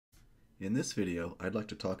In this video, I'd like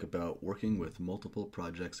to talk about working with multiple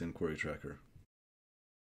projects in QueryTracker.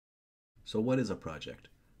 So what is a project?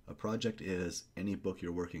 A project is any book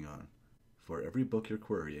you're working on. For every book you're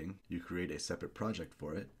querying, you create a separate project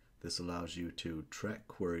for it. This allows you to track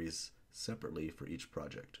queries separately for each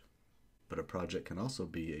project. But a project can also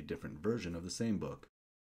be a different version of the same book.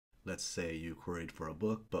 Let's say you queried for a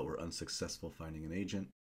book but were unsuccessful finding an agent.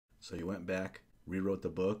 So you went back, rewrote the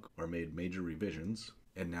book, or made major revisions,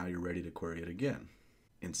 and now you're ready to query it again.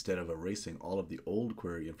 Instead of erasing all of the old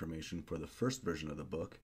query information for the first version of the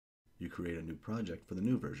book, you create a new project for the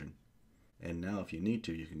new version. And now if you need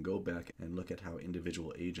to, you can go back and look at how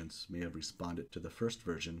individual agents may have responded to the first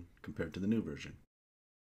version compared to the new version.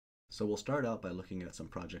 So we'll start out by looking at some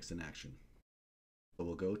projects in action. So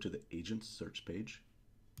we'll go to the Agents search page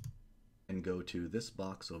and go to this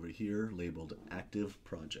box over here labeled Active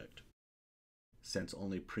Project. Since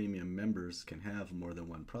only premium members can have more than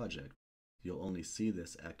one project, you'll only see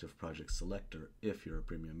this active project selector if you're a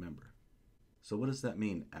premium member. So what does that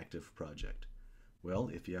mean, active project? Well,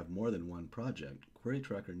 if you have more than one project,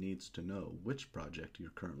 QueryTracker needs to know which project you're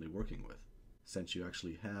currently working with, since you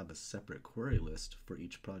actually have a separate query list for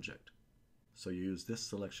each project. So you use this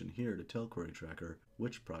selection here to tell QueryTracker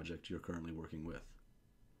which project you're currently working with.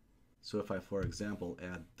 So if I, for example,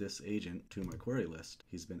 add this agent to my query list,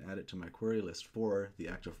 he's been added to my query list for the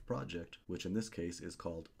active project, which in this case is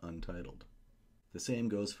called Untitled. The same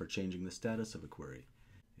goes for changing the status of a query.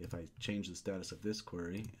 If I change the status of this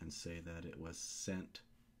query and say that it was sent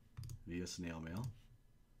via snail mail,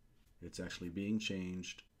 it's actually being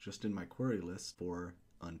changed just in my query list for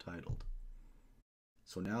Untitled.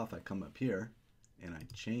 So now if I come up here and I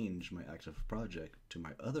change my active project to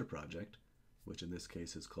my other project, which in this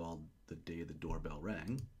case is called The Day the Doorbell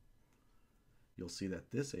Rang, you'll see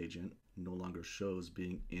that this agent no longer shows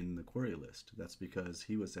being in the query list. That's because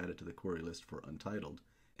he was added to the query list for Untitled,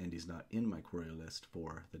 and he's not in my query list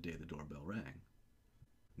for The Day the Doorbell Rang.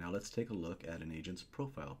 Now let's take a look at an agent's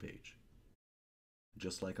profile page.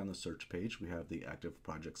 Just like on the search page, we have the active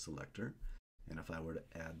project selector, and if I were to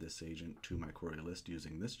add this agent to my query list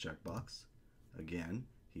using this checkbox, again,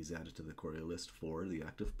 he's added to the query list for the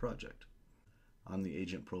active project. On the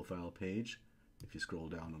agent profile page, if you scroll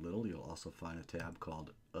down a little, you'll also find a tab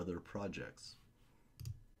called Other Projects.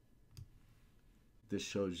 This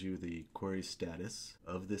shows you the query status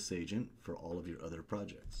of this agent for all of your other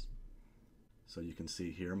projects. So you can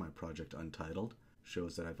see here my project Untitled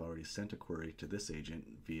shows that I've already sent a query to this agent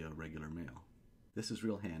via regular mail. This is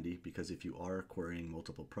real handy because if you are querying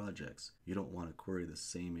multiple projects, you don't want to query the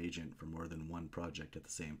same agent for more than one project at the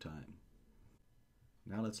same time.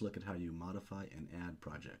 Now let's look at how you modify and add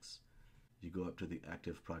projects. You go up to the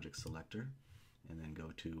Active Project Selector and then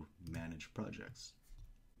go to Manage Projects.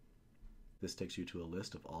 This takes you to a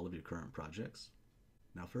list of all of your current projects.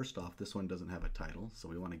 Now first off, this one doesn't have a title, so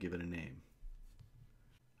we want to give it a name.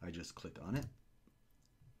 I just click on it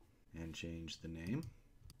and change the name.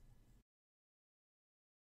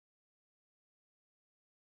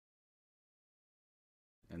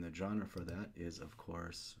 And the genre for that is, of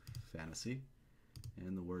course, fantasy.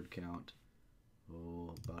 And the word count,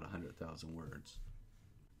 about 100,000 words.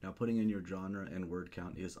 Now putting in your genre and word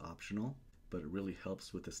count is optional, but it really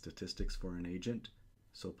helps with the statistics for an agent,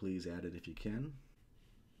 so please add it if you can.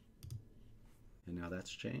 And now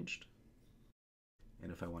that's changed.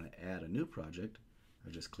 And if I want to add a new project, I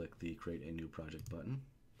just click the Create a New Project button.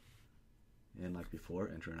 And like before,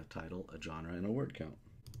 enter in a title, a genre, and a word count.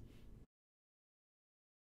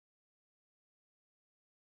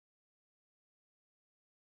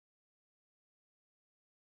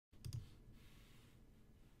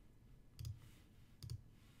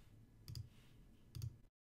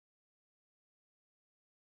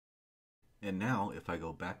 And now, if I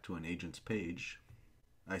go back to an agent's page,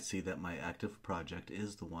 I see that my active project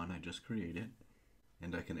is the one I just created,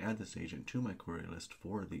 and I can add this agent to my query list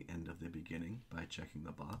for the end of the beginning by checking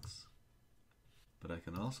the box. But I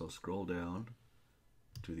can also scroll down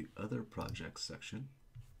to the Other Projects section,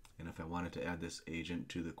 and if I wanted to add this agent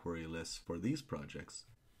to the query list for these projects,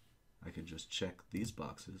 I can just check these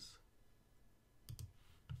boxes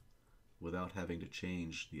without having to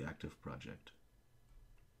change the active project.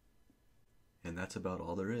 And that's about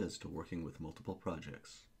all there is to working with multiple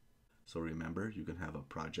projects. So remember, you can have a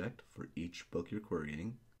project for each book you're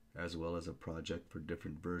querying, as well as a project for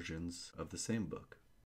different versions of the same book.